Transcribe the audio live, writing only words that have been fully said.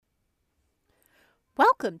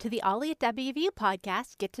Welcome to the Ollie at WVU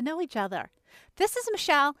podcast, Get to Know Each Other. This is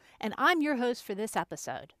Michelle, and I'm your host for this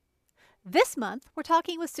episode. This month, we're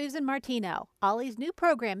talking with Susan Martino, Ollie's new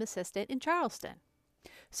program assistant in Charleston.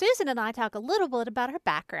 Susan and I talk a little bit about her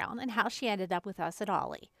background and how she ended up with us at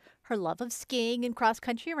Ollie, her love of skiing and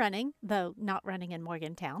cross-country running, though not running in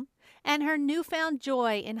Morgantown, and her newfound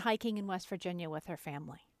joy in hiking in West Virginia with her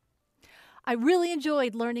family. I really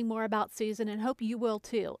enjoyed learning more about Susan and hope you will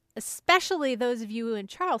too, especially those of you in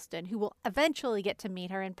Charleston who will eventually get to meet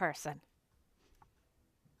her in person.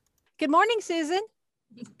 Good morning, Susan.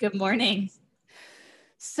 Good morning.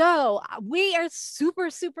 So we are super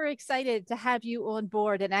excited to have you on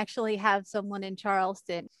board and actually have someone in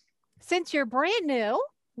Charleston. Since you're brand new,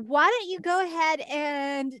 why don't you go ahead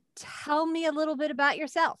and tell me a little bit about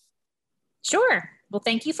yourself? Sure. Well,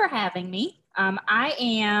 thank you for having me.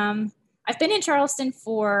 I've been in Charleston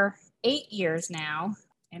for 8 years now,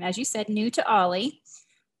 and as you said, new to Ollie,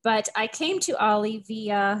 but I came to Ollie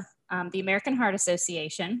via the American Heart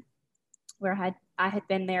Association, where I had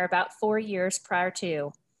been there about 4 years prior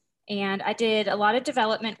to, and I did a lot of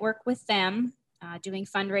development work with them, doing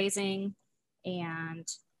fundraising and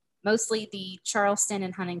mostly the Charleston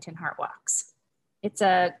and Huntington Heart Walks. It's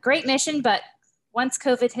a great mission, but once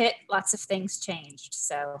COVID hit, lots of things changed.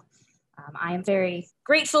 So I am very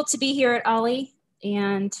grateful to be here at Ollie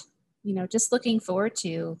and, just looking forward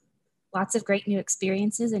to lots of great new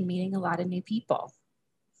experiences and meeting a lot of new people.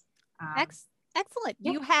 Excellent.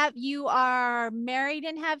 Yeah. You are married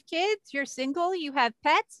and have kids. You're single. You have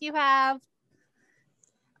pets.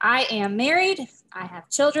 I am married. I have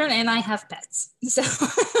children and I have pets. So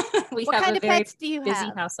What have kind a of very pets do you busy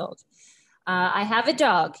have? household. I have a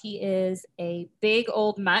dog. He is a big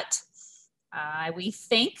old mutt. We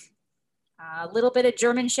think a little bit of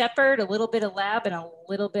German Shepherd, a little bit of Lab, and a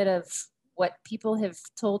little bit of what people have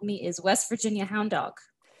told me is West Virginia Hound Dog.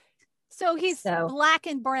 So he's black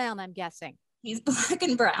and brown, I'm guessing. He's black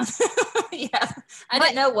and brown. Yeah. I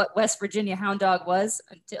didn't know what West Virginia Hound Dog was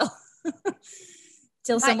until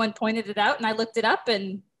someone pointed it out, and I looked it up,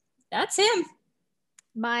 and that's him.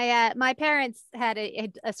 My parents had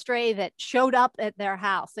a stray that showed up at their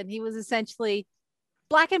house, and he was essentially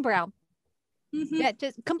black and brown. Mm-hmm. Yeah,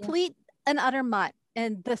 just complete and utter mutt,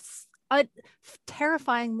 and this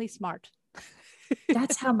terrifyingly smart.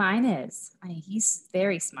 That's how mine is. He's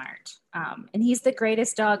very smart, and he's the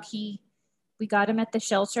greatest dog. We got him at the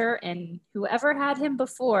shelter, and whoever had him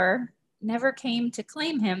before never came to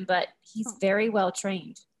claim him, but he's very well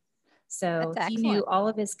trained. So he knew all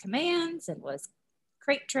of his commands and was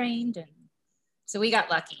crate trained, and so we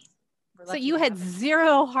got lucky. So you had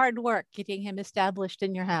zero hard work getting him established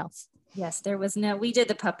in your house. Yes, we did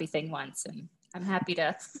the puppy thing once, and I'm happy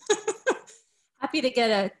to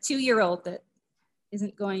get a 2-year-old that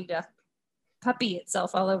isn't going to puppy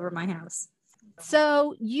itself all over my house.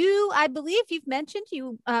 So I believe you've mentioned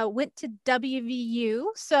you went to WVU.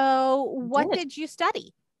 So what did you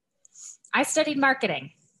study? I studied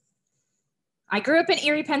marketing. I grew up in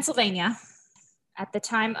Erie, Pennsylvania. At the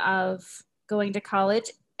time of going to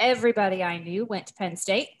college, everybody I knew went to Penn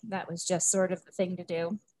State. That was just sort of the thing to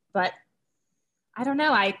do. But I don't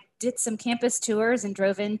know, I did some campus tours and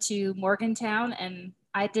drove into Morgantown, and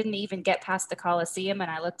I didn't even get past the Coliseum,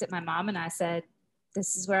 and I looked at my mom and I said,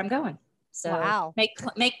 this is where I'm going. So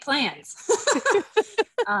make plans.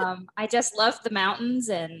 I just loved the mountains,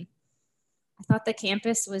 and I thought the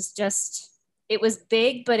campus was it was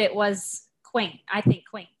big, but it was quaint.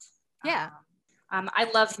 Yeah.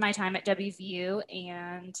 I loved my time at WVU,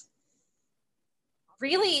 and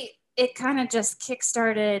really it kind of just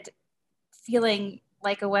kickstarted feeling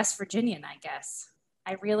like a West Virginian, I guess.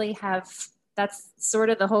 That's sort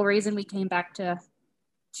of the whole reason we came back to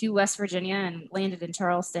West Virginia and landed in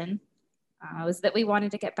Charleston, was that we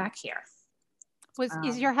wanted to get back here.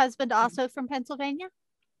 Is your husband also from Pennsylvania?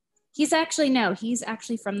 He's actually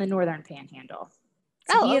from the Northern Panhandle.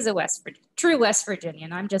 So he is a true West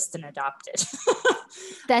Virginian. I'm just an adopted.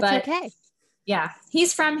 That's okay. Yeah,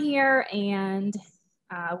 he's from here, and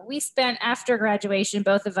we spent, after graduation,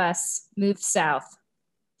 both of us moved south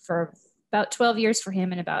for about 12 years for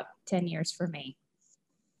him and about 10 years for me.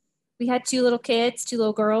 We had 2 little kids, 2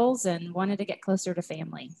 little girls, and wanted to get closer to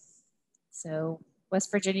family. So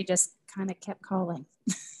West Virginia just kind of kept calling.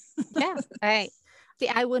 Yeah. All right. See,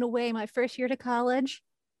 I went away my first year to college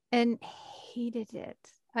and hated it.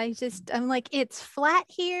 I'm like, it's flat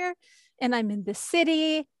here, and I'm in the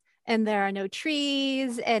city, and there are no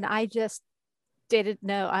trees, and I just didn't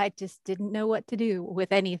know what to do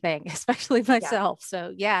with anything, especially myself. Yeah.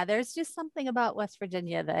 So yeah, there's just something about West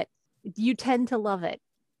Virginia that you tend to love it.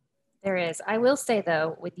 There is. I will say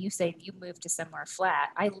though, when you say you moved to somewhere flat,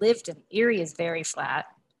 I lived in Erie is very flat.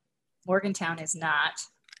 Morgantown is not.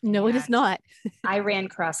 No, it is And not. I ran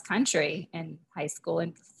cross country in high school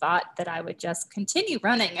and thought that I would just continue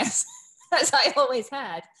running as I always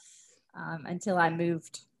had until I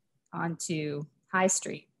moved onto High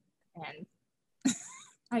Street. And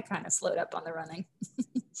I kind of slowed up on the running.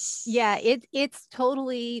 Yeah, it's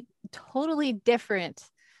totally different,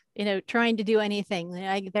 trying to do anything.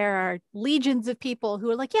 Like, there are legions of people who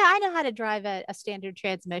are like, yeah, I know how to drive a standard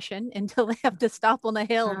transmission until they have to stop on a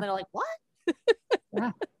hill and they're like, what?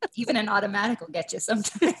 Yeah. Even an automatic will get you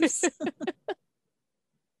sometimes.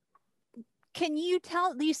 Can you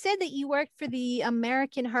said that you worked for the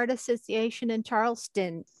American Heart Association in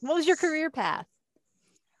Charleston. What was your career path?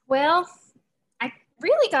 Well, I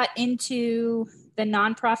really got into the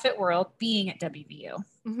nonprofit world being at WVU.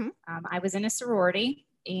 Mm-hmm. I was in a sorority,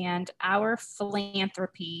 and our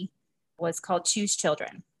philanthropy was called Choose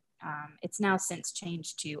Children. It's now since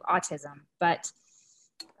changed to autism, but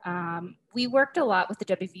we worked a lot with the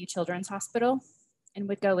WVU Children's Hospital and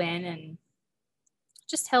would go in and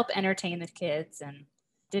just help entertain the kids and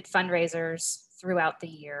did fundraisers throughout the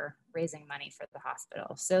year, raising money for the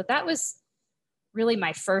hospital. So that was really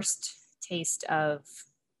my first taste of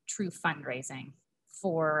true fundraising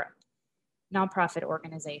for nonprofit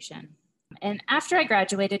organization. And after I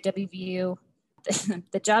graduated WVU,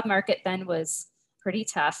 the job market then was pretty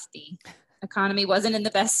tough. The economy wasn't in the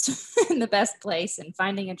best place, and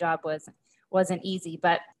finding a job wasn't easy.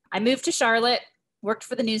 But I moved to Charlotte, worked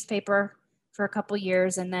for the newspaper for a couple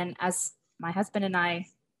years, and then as my husband and I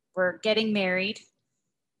were getting married,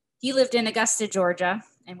 he lived in Augusta, Georgia,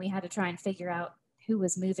 and we had to try and figure out who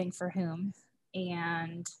was moving for whom.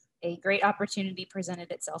 And a great opportunity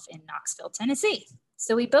presented itself in Knoxville, Tennessee.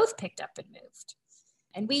 So we both picked up and moved.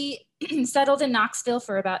 And we settled in Knoxville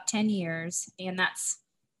for about 10 years. And that's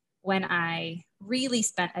when I really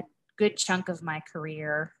spent a good chunk of my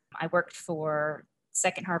career. I worked for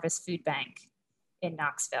Second Harvest Food Bank in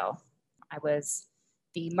Knoxville. I was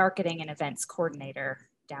the marketing and events coordinator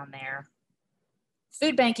down there.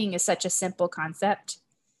 Food banking is such a simple concept.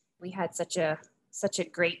 We had such a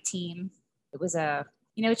great team. It was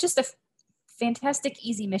it's just a fantastic,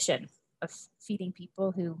 easy mission of feeding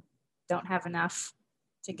people who don't have enough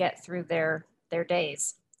to get through their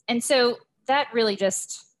days. And so that really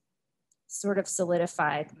just sort of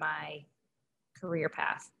solidified my career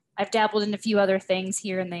path. I've dabbled in a few other things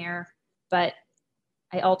here and there, but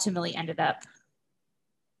I ultimately ended up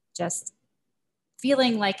just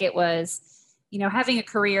feeling like it was, having a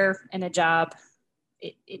career and a job,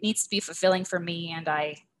 it needs to be fulfilling for me. And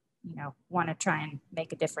I, want to try and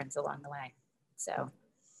make a difference along the way. So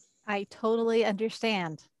I totally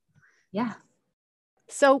understand. Yeah.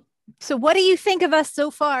 So what do you think of us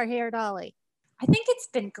so far here at Ollie? I think it's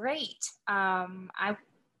been great. I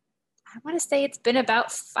want to say it's been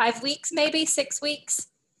about 5 weeks, maybe 6 weeks.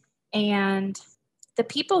 And the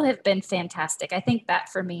people have been fantastic. I think that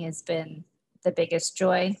for me has been the biggest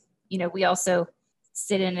joy. We also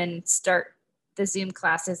sit in and start the Zoom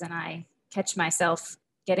classes, and I catch myself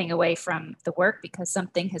getting away from the work because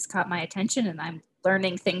something has caught my attention and I'm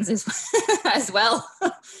learning things as well.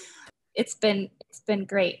 It's been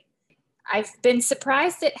great. I've been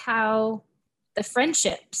surprised at how the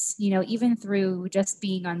friendships, even through just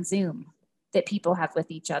being on Zoom, that people have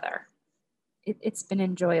with each other. It's been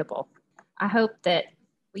enjoyable. I hope that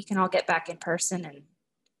we can all get back in person, and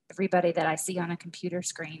everybody that I see on a computer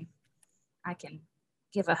screen, I can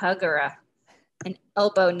give a hug or an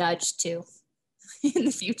elbow nudge to in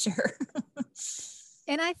the future.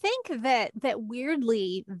 And I think that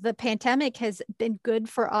weirdly, the pandemic has been good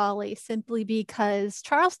for Ollie simply because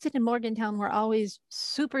Charleston and Morgantown were always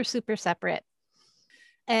super, super separate.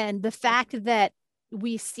 And the fact that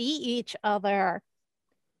we see each other,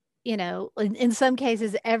 in some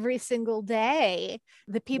cases every single day,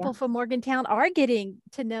 the people from Morgantown are getting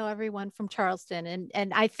to know everyone from Charleston.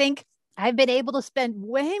 And I think I've been able to spend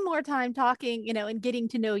way more time talking, and getting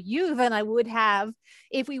to know you than I would have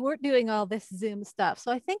if we weren't doing all this Zoom stuff.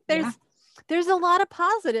 So I think there's a lot of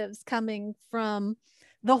positives coming from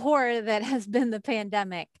the horror that has been the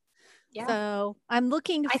pandemic. Yeah. So I'm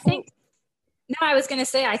looking. I was going to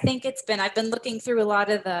say, I've been looking through a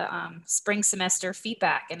lot of the spring semester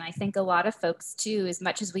feedback. And I think a lot of folks too, as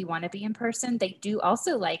much as we want to be in person, they do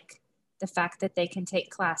also like the fact that they can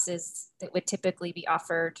take classes that would typically be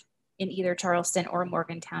offered in either Charleston or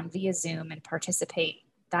Morgantown via Zoom and participate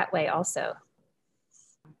that way also.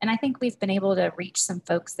 And I think we've been able to reach some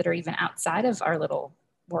folks that are even outside of our little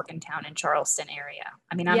Morgantown and Charleston area.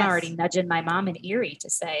 I mean, I'm already nudging my mom in Erie to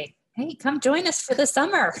say, hey, come join us for the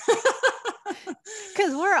summer.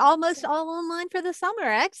 Because we're almost all online for the summer.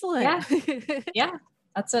 Excellent. Yeah.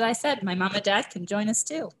 That's what I said. My mom and dad can join us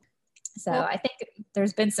too. So Well, I think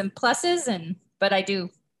there's been some pluses, but I do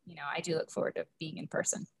look forward to being in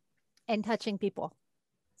person. and touching people.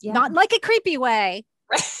 Yeah. Not like a creepy way.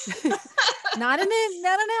 Right. not an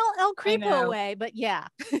El Creepo way, but yeah.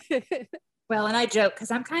 Well, and I joke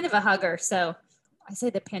because I'm kind of a hugger. So I say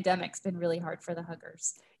the pandemic's been really hard for the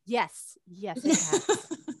huggers. Yes, it has.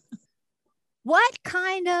 What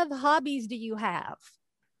kind of hobbies do you have?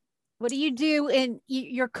 What do you do in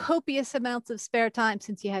your copious amounts of spare time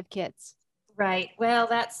since you have kids? Right. Well,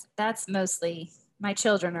 that's mostly my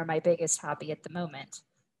children are my biggest hobby at the moment.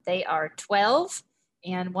 They are 12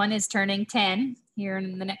 and one is turning 10 here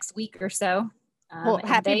in the next week or so. Well,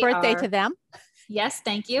 happy birthday to them. Yes,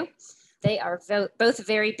 thank you. They are both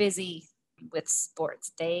very busy with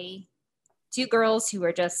sports. Two girls who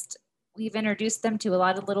are we've introduced them to a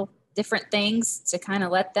lot of little different things to kind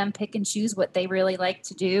of let them pick and choose what they really like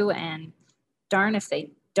to do. And darn if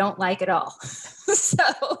they don't like it all. So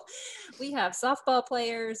we have softball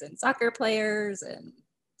players and soccer players and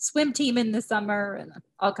swim team in the summer and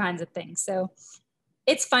all kinds of things. So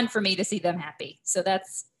it's fun for me to see them happy. So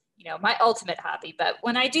that's, my ultimate hobby. But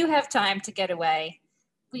when I do have time to get away,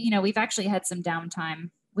 we've actually had some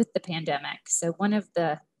downtime with the pandemic. So one of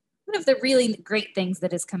the really great things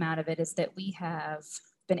that has come out of it is that we have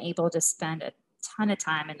been able to spend a ton of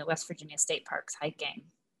time in the West Virginia State Parks hiking.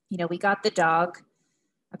 We got the dog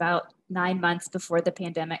about 9 months before the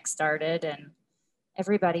pandemic started, and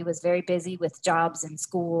everybody was very busy with jobs and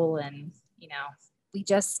school, and we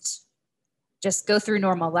just go through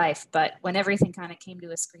normal life. But when everything kind of came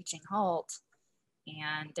to a screeching halt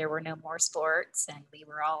and there were no more sports and we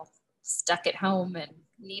were all stuck at home and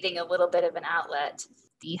needing a little bit of an outlet,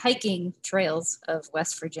 the hiking trails of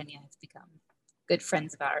West Virginia have become good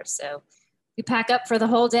friends of ours. So we pack up for the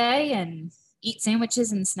whole day and eat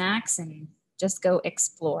sandwiches and snacks and just go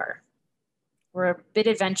explore. We're a bit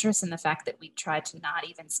adventurous in the fact that we try to not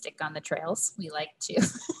even stick on the trails. We like to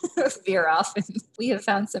veer off, and we have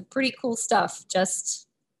found some pretty cool stuff just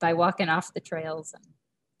by walking off the trails. And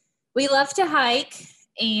we love to hike,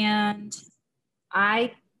 and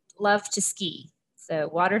I love to ski. So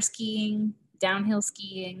water skiing, downhill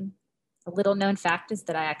skiing. A little known fact is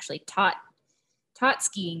that I actually taught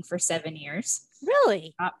skiing for 7 years.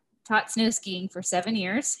 Really? Taught snow skiing for 7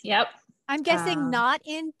 years. Yep. I'm guessing not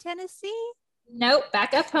in Tennessee? Nope,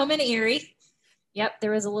 back up home in Erie. Yep,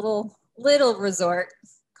 there was a little resort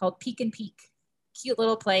called Peak and Peak. Cute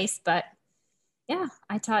little place, but yeah,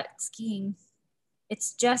 I taught skiing.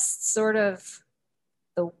 It's just sort of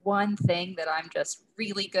the one thing that I'm just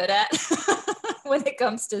really good at when it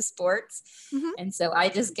comes to sports. Mm-hmm. And so I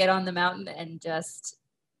just get on the mountain and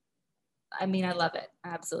I love it. I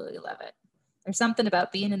absolutely love it. There's something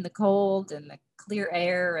about being in the cold and the clear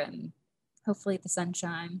air and hopefully the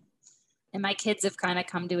sunshine. And my kids have kind of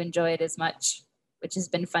come to enjoy it as much, which has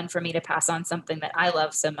been fun for me to pass on something that I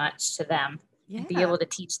love so much to them and be able to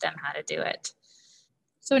teach them how to do it.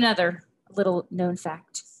 So another little known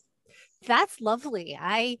fact. That's lovely.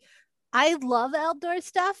 I love outdoor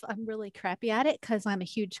stuff. I'm really crappy at it because I'm a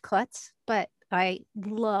huge klutz, but I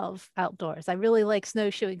love outdoors. I really like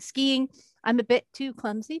snowshoeing, skiing. I'm a bit too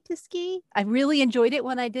clumsy to ski. I really enjoyed it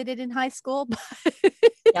when I did it in high school.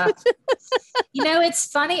 Yeah. It's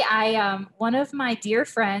funny. One of my dear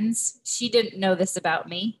friends, she didn't know this about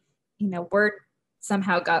me. Word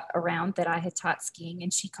somehow got around that I had taught skiing,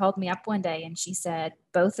 and she called me up one day and she said,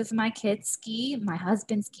 both of my kids ski, my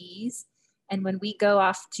husband skis. And when we go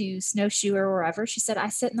off to snowshoe or wherever, she said, I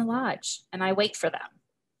sit in the lodge and I wait for them.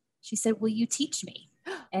 She said, will you teach me?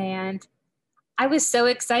 And I was so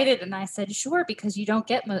excited. And I said, sure, because you don't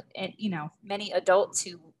get, many adults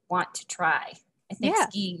who want to try. I think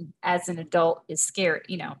skiing as an adult is scary.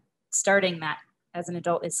 Starting that as an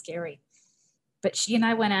adult is scary. But she and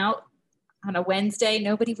I went out on a Wednesday.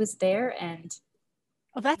 Nobody was there. And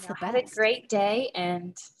that's the best. Had a great day.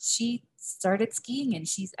 And she started skiing, and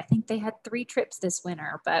I think they had 3 trips this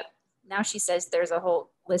winter. But now she says there's a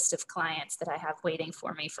whole list of clients that I have waiting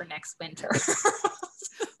for me for next winter.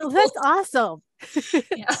 Well, that's awesome.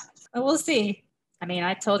 Yeah, we'll see.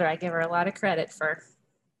 I told her I give her a lot of credit for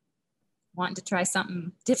wanting to try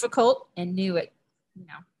something difficult and new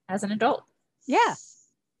as an adult. Yeah.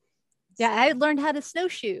 Yeah, I learned how to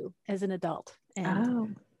snowshoe as an adult.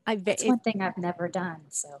 And that's one thing I've never done.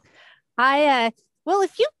 So well,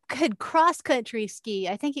 if you could cross country ski,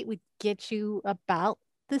 I think it would get you about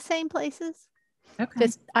the same places. Okay.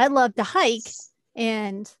 Just I love to hike,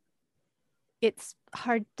 and it's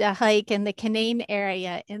hard to hike in the Canaan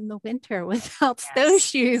area in the winter without Yes.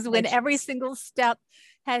 snowshoes when every Snowshoes. single step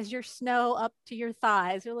has your snow up to your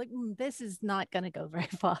thighs. You're like, this is not going to go very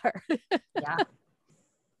far. Yeah.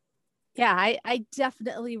 Yeah, I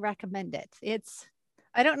definitely recommend it.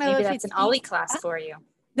 I don't know Maybe if that's it's an Ollie class for you.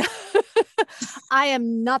 I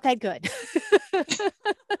am not that good.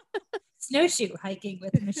 Snowshoe hiking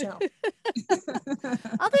with Michelle.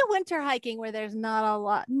 I'll do winter hiking where there's not a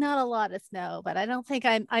lot of snow, but I don't think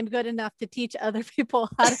I'm good enough to teach other people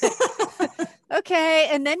how to. Okay,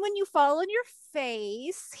 and then when you fall on your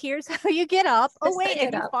face, here's how you get up. Oh wait,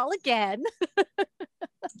 and you fall again.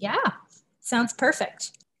 Yeah, sounds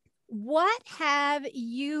perfect. What have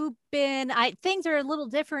you been? Things are a little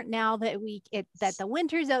different now that the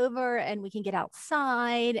winter's over and we can get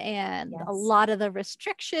outside and a Yes. lot of the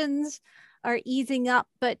restrictions are easing up.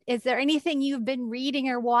 But is there anything you've been reading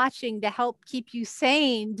or watching to help keep you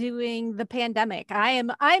sane during the pandemic?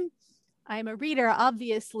 I'm a reader,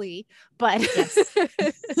 obviously, but Yes.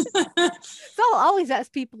 so I'll always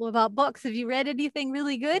ask people about books. Have you read anything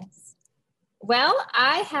really good? Yes. Well,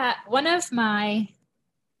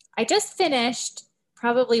 I just finished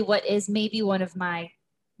probably what is maybe one of my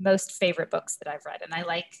most favorite books that I've read. And I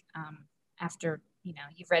like, after,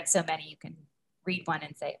 you've read so many, you can read one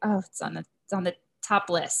and say, oh, it's on the top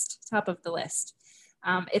of the list.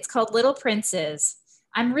 It's called Little Princes.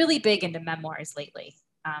 I'm really big into memoirs lately.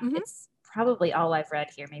 It's probably all I've read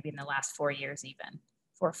here, maybe in the last 4 years, even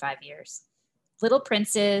 4 or 5 years. Little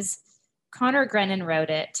Princes, Conor Grennan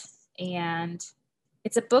wrote it. And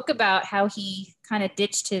it's a book about how he kind of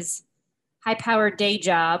ditched his high-powered day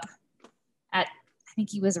job I think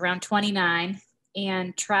he was around 29,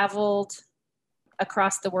 and traveled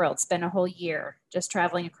across the world, spent a whole year just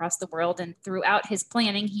traveling across the world. And throughout his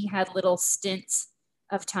planning, he had little stints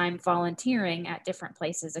of time volunteering at different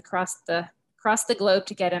places across the globe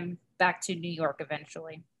to get him back to New York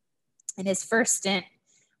eventually. And his first stint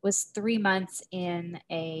was 3 months in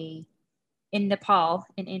Nepal,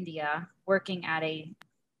 in India, working at a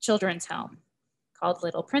children's home called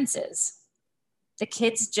Little Princes. The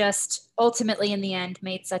kids just ultimately, in the end,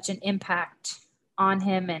 made such an impact on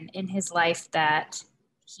him and in his life that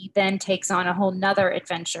he then takes on a whole nother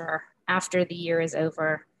adventure after the year is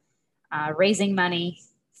over, raising money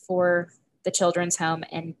for the children's home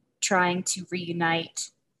and trying to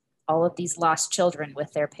reunite all of these lost children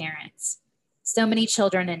with their parents. So many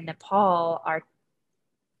children in Nepal are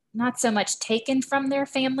not so much taken from their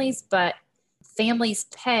families, but families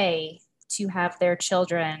pay to have their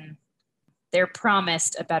children, they're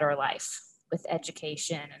promised a better life with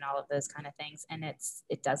education and all of those kind of things. And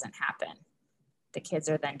it doesn't happen. The kids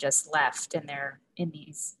are then just left, and they're in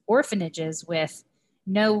these orphanages with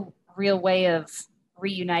no real way of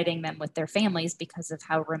reuniting them with their families because of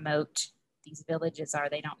how remote these villages are.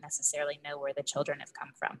 They don't necessarily know where the children have come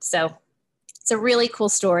from. So it's a really cool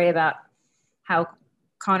story about how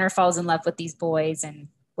Conor falls in love with these boys and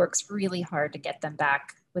works really hard to get them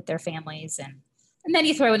back with their families. And then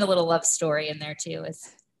you throw in a little love story in there too,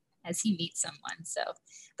 as he meets someone. So,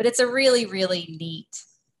 but it's a really, really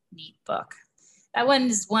neat book. That one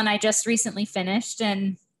is one I just recently finished.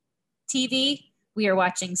 And TV, we are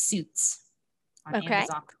watching Suits on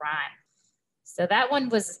Amazon Prime. So that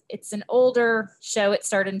one it's an older show. It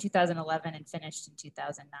started in 2011 and finished in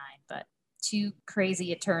 2009, but two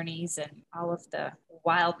crazy attorneys and all of the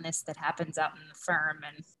wildness that happens out in the firm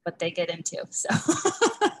and what they get into. So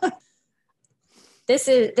this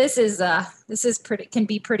is pretty, can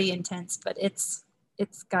be pretty intense, but it's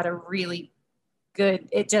got a really good,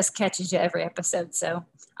 it just catches you every episode. So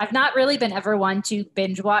I've not really been ever one to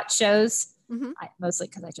binge watch shows, mostly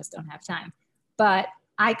because I just don't have time, but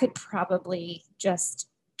I could probably just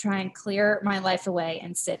try and clear my life away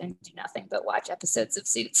and sit and do nothing but watch episodes of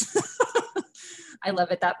Suits. I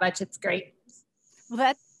love it that much. It's great.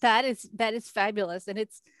 Well, that is fabulous. And I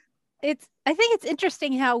think it's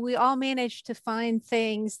interesting how we all managed to find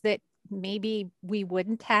things that maybe we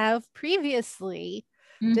wouldn't have previously,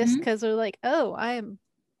 just because we're like, oh, I am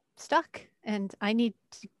stuck and I need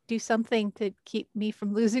to do something to keep me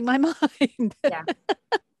from losing my mind. Yeah.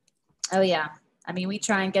 Oh yeah. I mean, we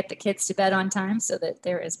try and get the kids to bed on time so that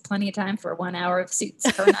there is plenty of time for 1 hour of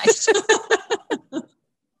Suits per night.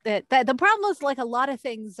 That the problem is, like, a lot of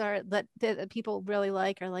things are that people really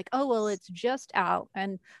like are like, oh, well, it's just out.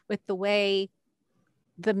 And with the way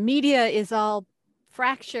the media is all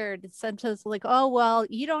fractured, it's sometimes like, oh, well,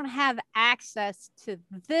 you don't have access to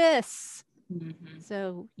this,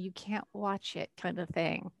 so you can't watch it, kind of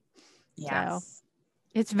thing. Yeah. So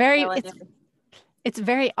it's very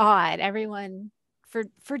odd. Everyone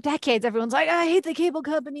for decades, everyone's like, I hate the cable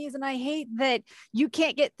companies and I hate that you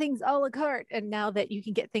can't get things a la carte. And now that you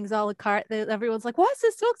can get things a la carte, everyone's like, why is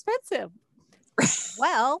this so expensive?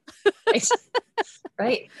 Well, right.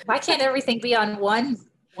 Right. Why can't everything be on one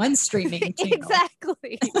streaming channel?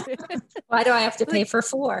 Exactly. Why do I have to pay for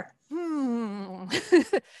four?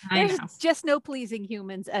 There's just no pleasing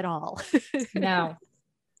humans at all. No.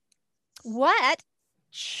 What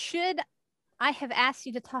should I have asked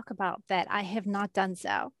you to talk about that I have not done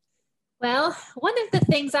so? Well, one of the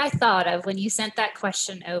things I thought of when you sent that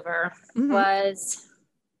question over was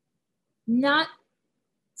not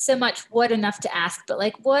so much what enough to ask, but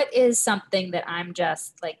like, what is something that I'm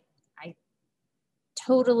just like, I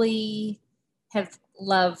totally have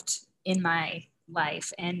loved in my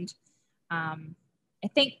life. And I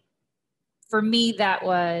think for me, that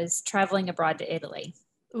was traveling abroad to Italy.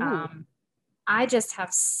 I just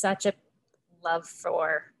have such a love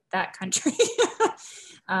for that country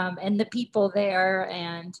and the people there.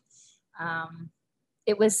 And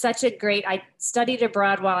it was such a great, I studied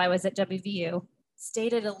abroad while I was at WVU,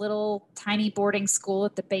 stayed at a little tiny boarding school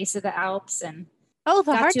at the base of the Alps. And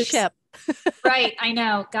the hardship. Right, I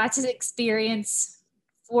know. Got to experience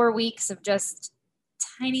 4 weeks of just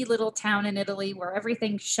tiny little town in Italy where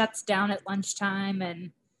everything shuts down at lunchtime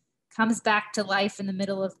and comes back to life in the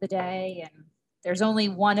middle of the day. And there's only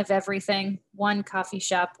one of everything, one coffee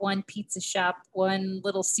shop, one pizza shop, one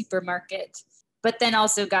little supermarket, but then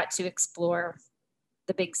also got to explore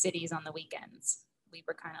the big cities on the weekends. We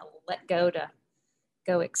were kind of let go to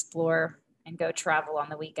go explore and go travel on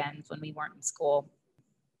the weekends when we weren't in school.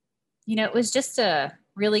 You know, it was just a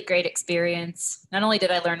really great experience. Not only did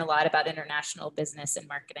I learn a lot about international business and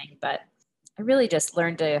marketing, but I really just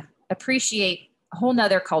learned to appreciate a whole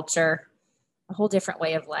nother culture, a whole different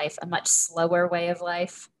way of life, a much slower way of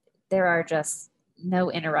life. There are just no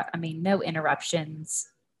interruptions.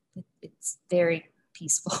 It's very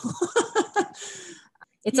peaceful.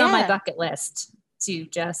 It's on my bucket list to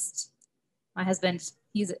just, my husband,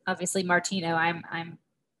 he's obviously Martino. I'm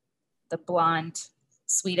the blonde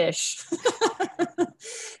Swedish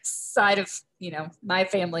side of, my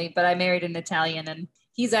family, but I married an Italian and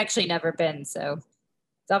he's actually never been. So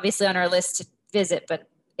it's obviously on our list to visit, but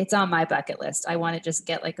it's on my bucket list. I want to just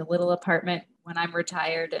get like a little apartment when I'm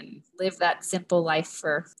retired and live that simple life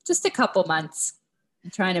for just a couple months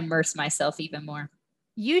and try and immerse myself even more.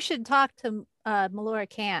 You should talk to Melora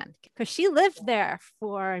Can because she lived there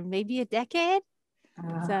for maybe a decade.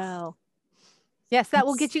 So yes, that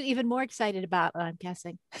will get you even more excited about it, I'm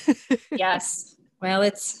guessing. Yes. Well,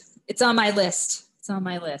 it's on my list. It's on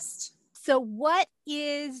my list. So what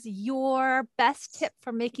is your best tip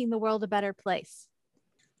for making the world a better place?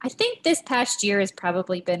 I think this past year has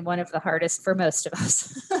probably been one of the hardest for most of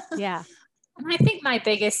us. Yeah. And I think my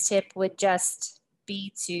biggest tip would just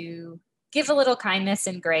be to give a little kindness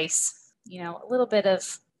and grace, a little bit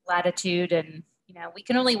of latitude. And, we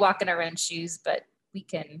can only walk in our own shoes, but we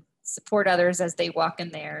can support others as they walk in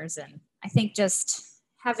theirs. And I think just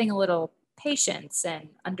having a little patience and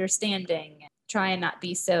understanding, and try and not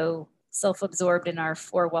be so self-absorbed in our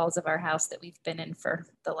four walls of our house that we've been in for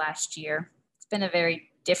the last year. It's been a very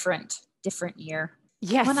different year.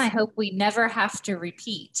 Yes. One I hope we never have to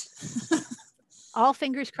repeat. All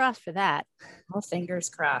fingers crossed for that. All fingers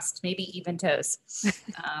crossed, maybe even toes.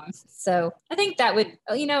 So I think that would,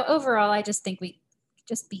 overall, I just think we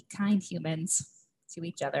just be kind humans to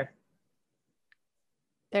each other.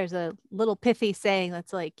 There's a little pithy saying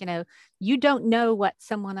that's like, you don't know what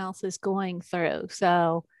someone else is going through.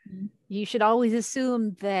 So you should always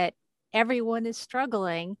assume that everyone is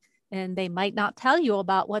struggling and they might not tell you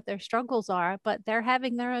about what their struggles are, but they're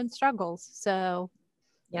having their own struggles. So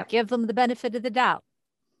give them the benefit of the doubt.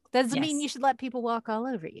 Doesn't mean you should let people walk all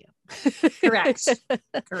over you. Correct.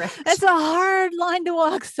 That's a hard line to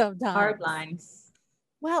walk sometimes. Hard line.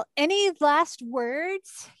 Well, any last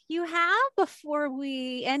words you have before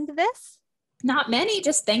we end this? Not many.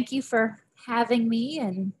 Just thank you for having me.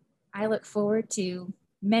 And I look forward to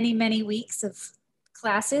many, many weeks of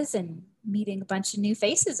classes and meeting a bunch of new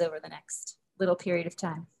faces over the next little period of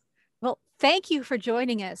time. Well, thank you for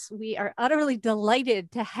joining us. We are utterly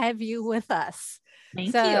delighted to have you with us.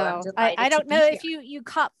 Thank you. I'm delighted I don't to know be if here. you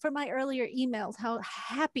caught from my earlier emails how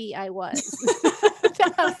happy I was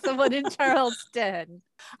to have someone in Charleston.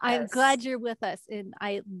 I'm glad you're with us, and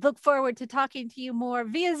I look forward to talking to you more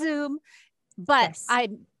via Zoom. But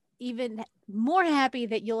I'm even more happy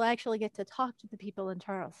that you'll actually get to talk to the people in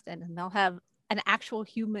Charleston, and they'll have an actual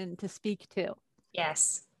human to speak to.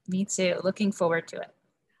 Yes, me too. Looking forward to it.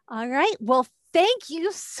 All right. Well, thank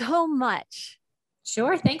you so much.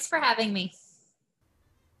 Sure. Thanks for having me.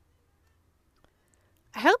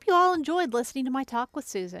 I hope you all enjoyed listening to my talk with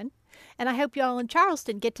Susan, and I hope you all in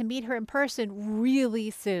Charleston get to meet her in person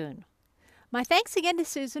really soon. My thanks again to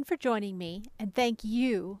Susan for joining me, and thank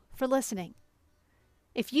you for listening.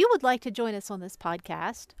 If you would like to join us on this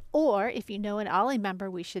podcast, or if you know an OLLI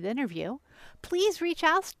member we should interview, please reach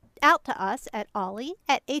out to us at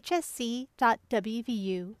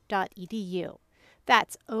olli@hsc.wvu.edu.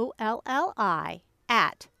 That's OLLI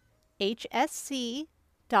at hsc.wvu.edu.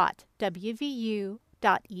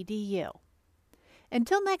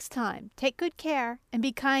 Until next time, take good care and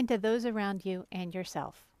be kind to those around you and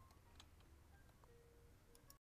yourself.